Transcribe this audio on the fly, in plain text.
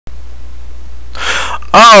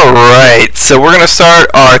Alright, so we're going to start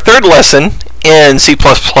our third lesson in C++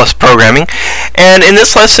 programming, and in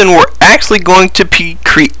this lesson we're actually going to be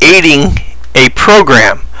creating a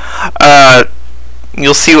program.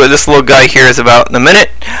 You'll see what this little guy here is about in a minute,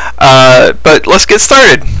 but let's get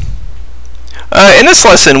started. In this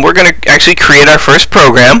lesson we're going to actually create our first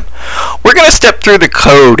program. We're going to step through the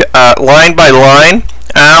code line by line.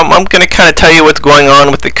 I'm going to kind of tell you what's going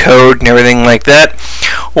on with the code and everything like that.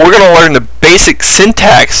 We're going to learn the basic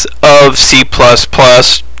syntax of C++,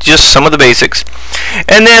 just some of the basics.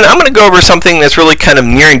 And then I'm going to go over something that's really kind of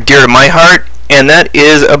near and dear to my heart, and that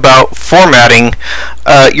is about formatting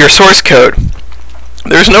your source code.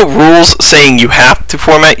 There's no rules saying you have to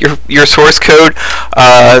format your source code.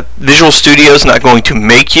 Visual Studio is not going to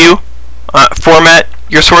make you format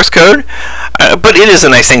your source code, but it is a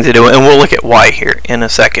nice thing to do, and we'll look at why here in a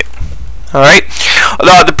second. Alright,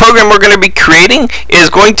 the program we're going to be creating is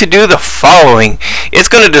going to do the following. It's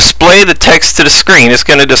going to display the text to the screen. It's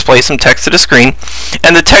going to display some text to the screen,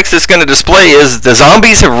 and the text it's going to display is, "The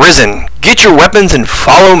zombies have risen. Get your weapons and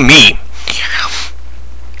follow me."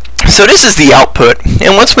 So this is the output,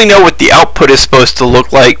 and once we know what the output is supposed to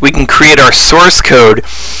look like, we can create our source code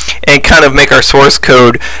and kind of make our source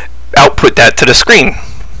code output that to the screen.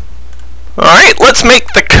 Alright, let's make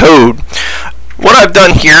the code. What I've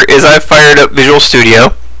done here is I've fired up Visual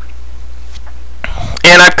Studio,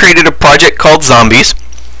 and I've created a project called Zombies,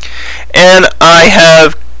 and I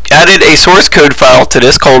have added a source code file to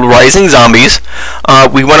this called Rising Zombies.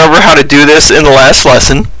 We went over how to do this in the last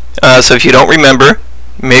lesson, so if you don't remember,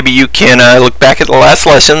 maybe you can look back at the last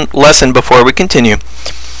lesson before we continue.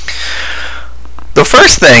 The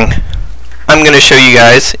first thing I'm going to show you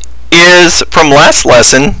guys is from last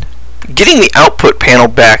lesson, getting the output panel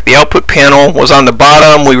back. The output panel was on the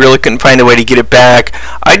bottom. We really couldn't find a way to get it back.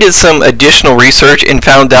 I did some additional research and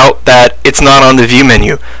found out that it's not on the view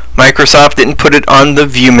menu. Microsoft didn't put it on the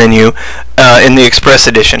view menu in the Express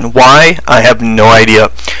Edition. Why? I have no idea.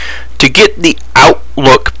 To get the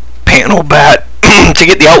Outlook panel back,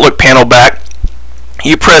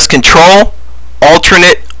 you press Control,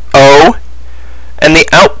 Alternate O, and the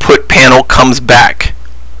output panel comes back.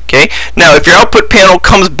 Okay. Now, if your output panel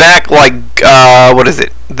comes back like what is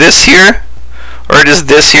it? This here, or just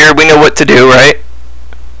this here, we know what to do, right?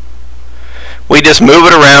 We just move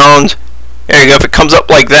it around. There you go. If it comes up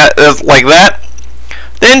like that,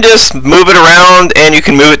 then just move it around, and you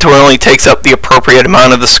can move it to where it only takes up the appropriate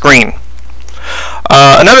amount of the screen.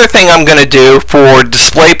 Another thing I'm going to do for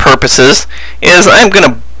display purposes is I'm going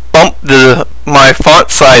to bump my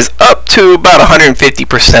font size up to about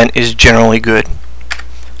 150% is generally good.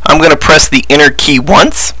 I'm going to press the Enter key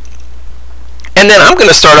once, and then I'm going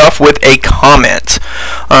to start off with a comment.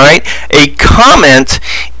 Alright, a comment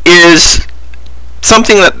is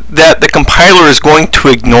something that the compiler is going to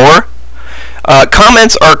ignore.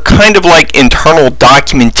 Comments are kind of like internal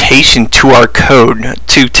documentation to our code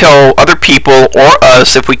to tell other people or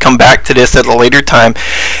us, if we come back to this at a later time,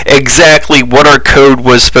 exactly what our code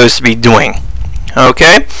was supposed to be doing.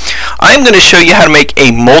 Okay, I'm going to show you how to make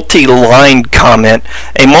a multi-line comment.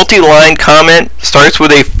 A multi-line comment starts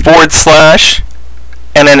with a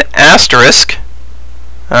 / and an asterisk.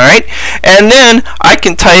 Alright, and then I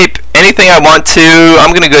can type anything I want to. I'm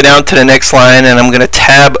going to go down to the next line, and I'm going to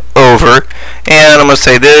tab over, and I'm going to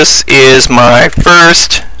say this is my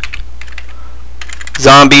first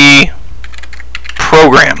zombie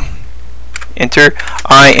program. Enter.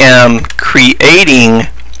 I am creating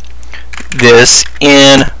this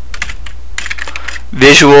in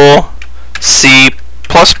Visual C++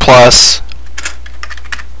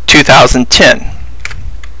 2010.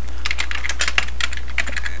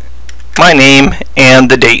 My name and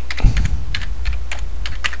the date.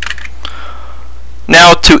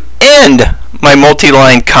 Now, to end my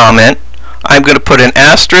multi-line comment, I'm going to put an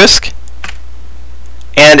asterisk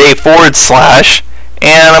and a /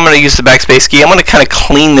 and I'm going to use the backspace key. I'm going to kind of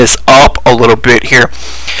clean this up a little bit here.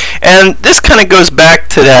 And this kind of goes back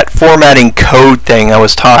to that formatting code thing I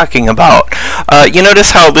was talking about. You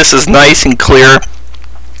notice how this is nice and clear.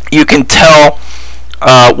 You can tell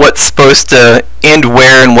what's supposed to end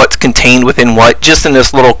where and what's contained within what, just in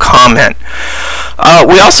this little comment.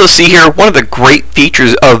 We also see here one of the great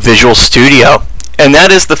features of Visual Studio, and that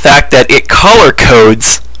is the fact that it color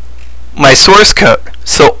codes my source code.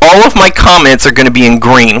 So all of my comments are going to be in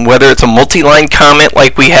green, whether it's a multi-line comment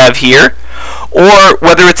like we have here, or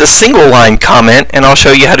whether it's a single line comment, and I'll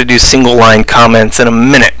show you how to do single line comments in a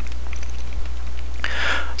minute.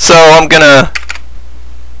 So I'm going to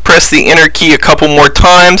press the Enter key a couple more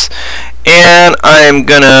times, and I'm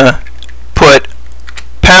going to put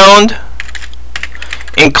pound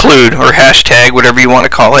include, or hashtag, whatever you want to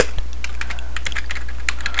call it.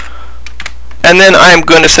 And then I'm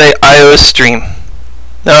going to say IOStream.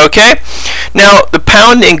 Okay, now the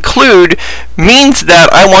pound include means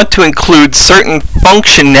that I want to include certain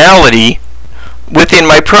functionality within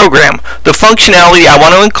my program. The functionality I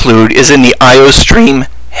want to include is in the IOStream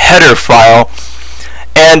header file,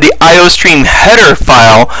 and the IOStream header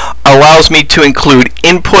file allows me to include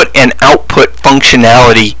input and output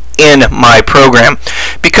functionality in my program,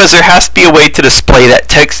 because there has to be a way to display that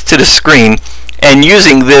text to the screen, and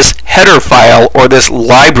using this header file or this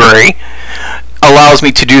library allows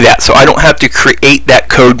me to do that, so I don't have to create that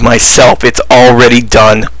code myself. It's already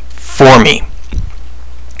done for me.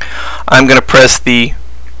 I'm going to press the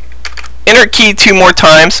Enter key 2 more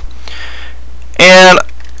times, and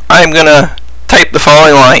I'm going to type the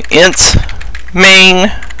following line: int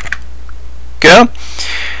main go.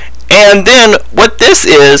 And then what this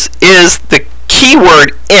is the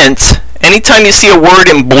keyword int. Anytime you see a word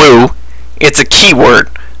in blue, it's a keyword.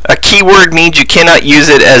 A keyword means you cannot use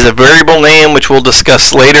it as a variable name, which we'll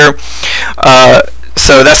discuss later.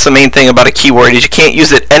 So that's the main thing about a keyword, is you can't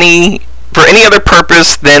use it for any other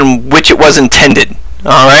purpose than which it was intended.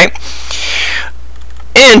 Alright?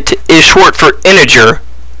 Int is short for integer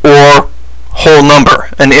or whole number.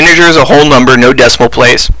 An integer is a whole number, no decimal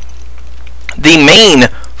place. The main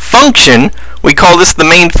function, we call this the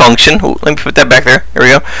main function. Ooh, let me put that back there. Here we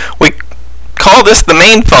go. We call this the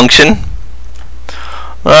main function.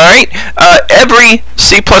 Alright, every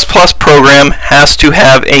C++ program has to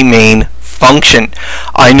have a main function.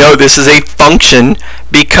 I know this is a function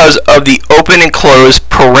because of the open and close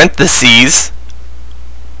parentheses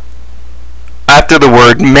after the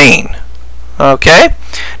word main. Okay?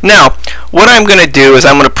 Now, what I'm going to do is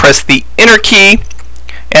I'm going to press the Enter key,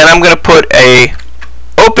 and I'm going to put a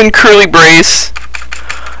open curly brace,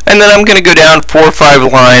 and then I'm going to go down 4 or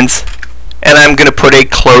 5 lines, and I'm going to put a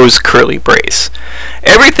close curly brace.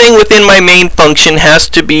 Everything within my main function has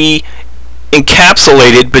to be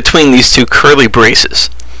encapsulated between these 2 curly braces.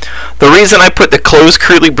 The reason I put the close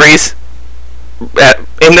curly brace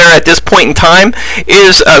in there at this point in time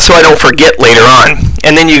is so I don't forget later on.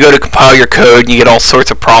 And then you go to compile your code and you get all sorts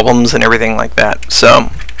of problems and everything like that. So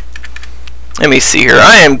let me see here.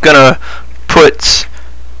 I am going to put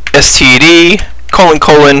std :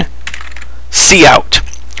 cout.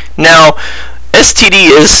 Now, std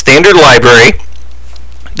is standard library.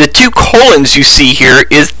 The 2 colons you see here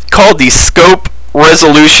is called the scope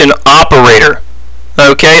resolution operator.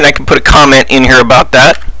 Okay, and I can put a comment in here about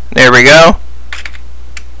that. There we go.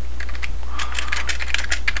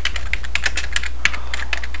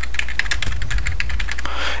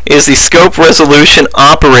 Is the scope resolution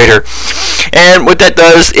operator. And what that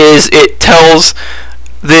does is it tells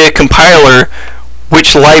the compiler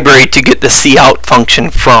which library to get the cout function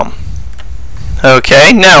from.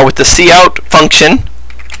 Okay, now with the cout function,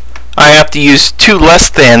 I have to use 2 less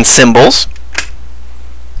than symbols.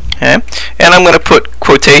 Okay, and I'm going to put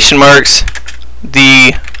quotation marks.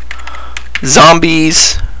 The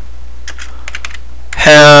zombies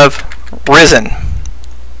have risen.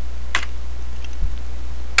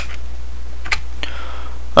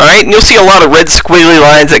 Alright, and you'll see a lot of red squiggly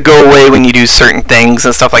lines that go away when you do certain things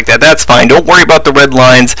and stuff like that. That's fine. Don't worry about the red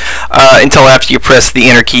lines until after you press the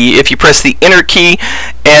Enter key. If you press the Enter key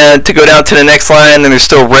and to go down to the next line and there's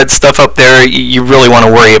still red stuff up there, you really want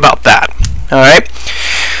to worry about that. Alright?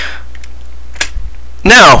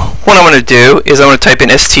 Now, what I'm going to do is I'm going to type in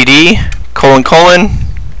std :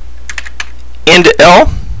 end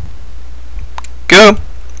L. Go.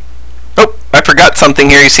 Oh, I forgot something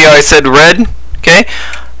here. You see how I said red? Okay,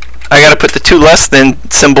 I got to put the 2 less than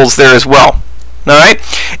symbols there as well. Alright,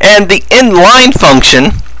 and the inline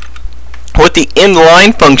function, what the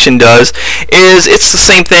inline function does is it's the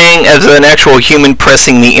same thing as an actual human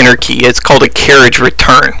pressing the Enter key. It's called a carriage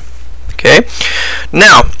return. Okay,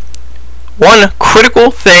 now, one critical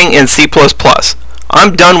thing in C++,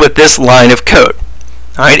 I'm done with this line of code.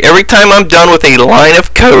 Alright, every time I'm done with a line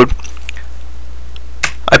of code,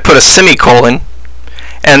 I put a semicolon,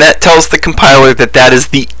 and that tells the compiler that that is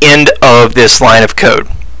the end of this line of code.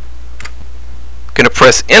 I'm going to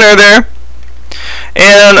press Enter there,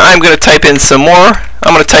 and I'm going to type in some more.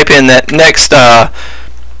 I'm going to type in that next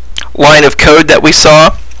line of code that we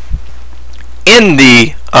saw in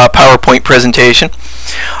the PowerPoint presentation.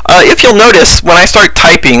 If you'll notice, when I start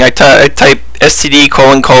typing, I type std :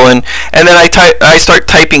 and then I start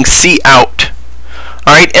typing cout.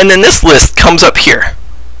 Alright, and then this list comes up here.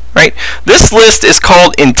 Right? This list is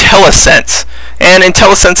called IntelliSense, and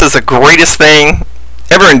IntelliSense is the greatest thing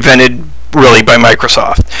ever invented, really, by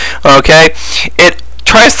Microsoft. Okay? It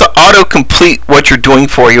tries to auto-complete what you're doing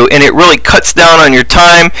for you, and it really cuts down on your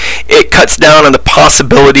time. It cuts down on the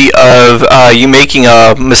possibility of you making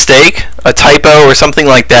a mistake, a typo, or something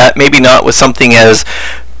like that. Maybe not with something as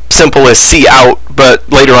simple as cout, but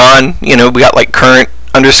later on, we got like current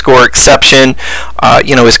underscore exception.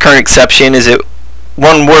 Is current exception, is it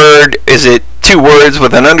one word? Is it two words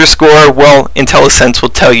with an underscore? Well, IntelliSense will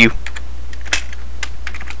tell you.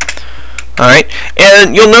 Alright,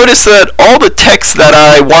 and you'll notice that all the text that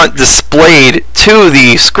I want displayed to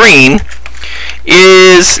the screen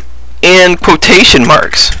is in quotation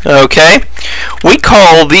marks. Okay, we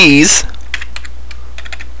call these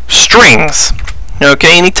strings.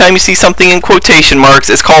 Okay, anytime you see something in quotation marks,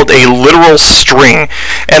 it's called a literal string.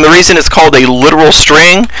 And the reason it's called a literal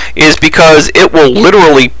string is because it will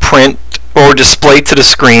literally print or display to the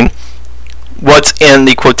screen what's in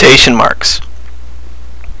the quotation marks.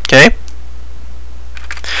 Okay?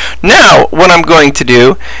 Now, what I'm going to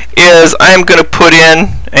do is I'm going to put in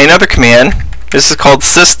another command. This is called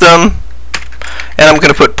system, and I'm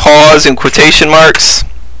going to put pause in quotation marks.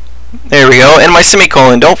 There we go, and my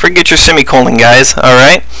semicolon. Don't forget your semicolon, guys.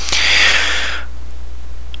 Alright?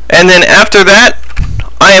 And then after that,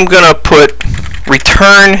 I am going to put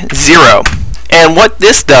return 0. And what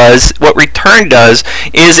this does, what return does,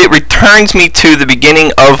 is it returns me to the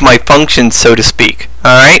beginning of my function, so to speak.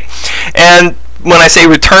 Alright? And when I say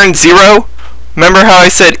return 0, remember how I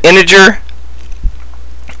said integer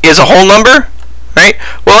is a whole number? Right?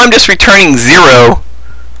 Well, I'm just returning 0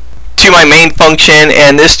 to my main function,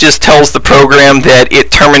 and this just tells the program that it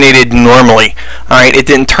terminated normally. Alright, it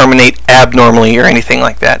didn't terminate abnormally or anything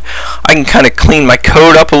like that. I can kind of clean my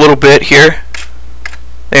code up a little bit here.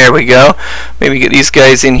 There we go. Maybe get these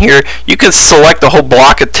guys in here. You can select a whole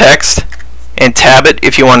block of text and tab it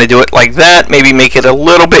if you want to do it like that. Maybe make it a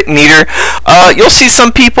little bit neater. You'll see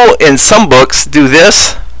some people in some books do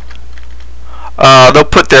this. They'll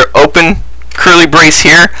put their open curly brace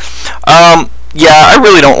here. Yeah, I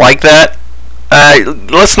really don't like that.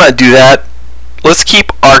 Let's not do that. Let's keep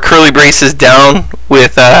our curly braces down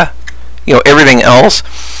with everything else.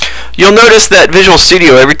 You'll notice that Visual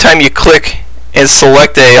Studio, every time you click and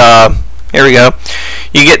select a here we go,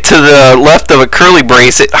 you get to the left of a curly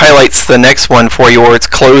brace, it highlights the next one for you, or it's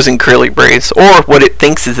closing curly brace, or what it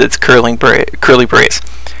thinks is its curly brace.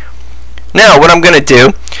 Now what I'm going to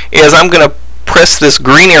do is I'm going to press this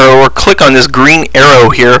green arrow, or click on this green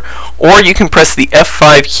arrow here, or you can press the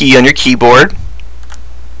F5 key on your keyboard.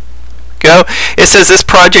 Go. It says this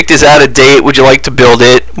project is out of date, would you like to build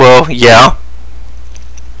it? Well, yeah.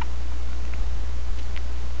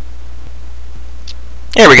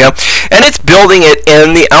 There we go. And it's building it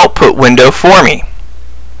in the output window for me.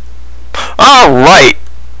 Alright.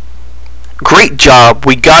 Great job.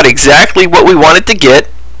 We got exactly what we wanted to get.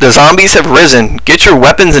 The zombies have risen. Get your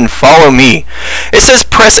weapons and follow me. It says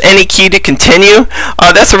press any key to continue.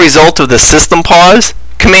 That's a result of the system pause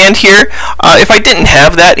command here. If I didn't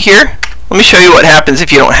have that here, let me show you what happens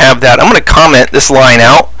if you don't have that. I'm going to comment this line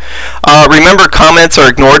out. Remember, comments are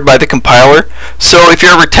ignored by the compiler. So if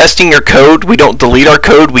you're ever testing your code, we don't delete our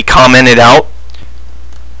code, we comment it out.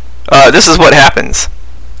 This is what happens.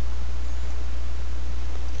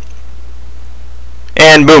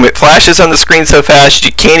 And boom, it flashes on the screen so fast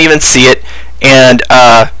you can't even see it, and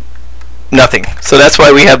nothing. So that's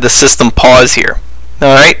why we have the system pause here.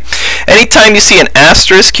 Alright? Anytime you see an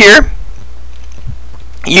asterisk here,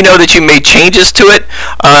 you know that you made changes to it.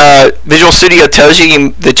 Visual Studio tells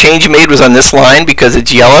you the change you made was on this line because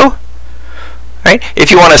it's yellow. Right? If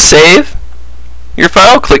you want to save your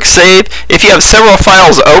file, click Save. If you have several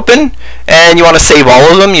files open and you want to save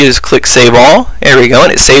all of them, you just click Save All. There we go,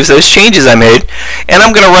 and it saves those changes I made. And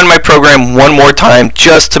I'm going to run my program one more time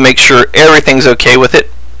just to make sure everything's okay with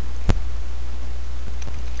it.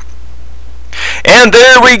 And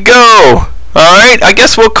there we go. Alright, I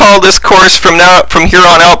guess we'll call this course from here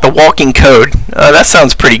on out the walking code. That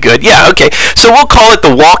sounds pretty good. Yeah, okay. So we'll call it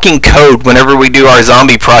the walking code whenever we do our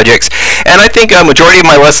zombie projects. And I think a majority of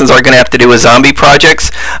my lessons are going to have to do with zombie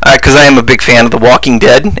projects because I am a big fan of The Walking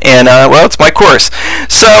Dead. And, well, it's my course.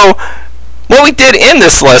 So what we did in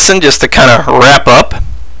this lesson, just to kind of wrap up,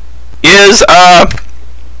 is,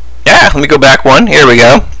 let me go back one. Here we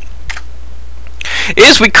go.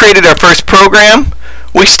 Is we created our first program.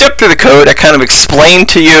 We stepped through the code. I kind of explained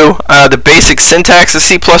to you the basic syntax of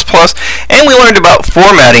C++, and we learned about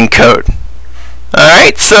formatting code.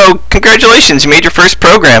 Alright, so congratulations, you made your first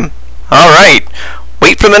program. Alright,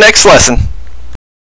 wait for the next lesson.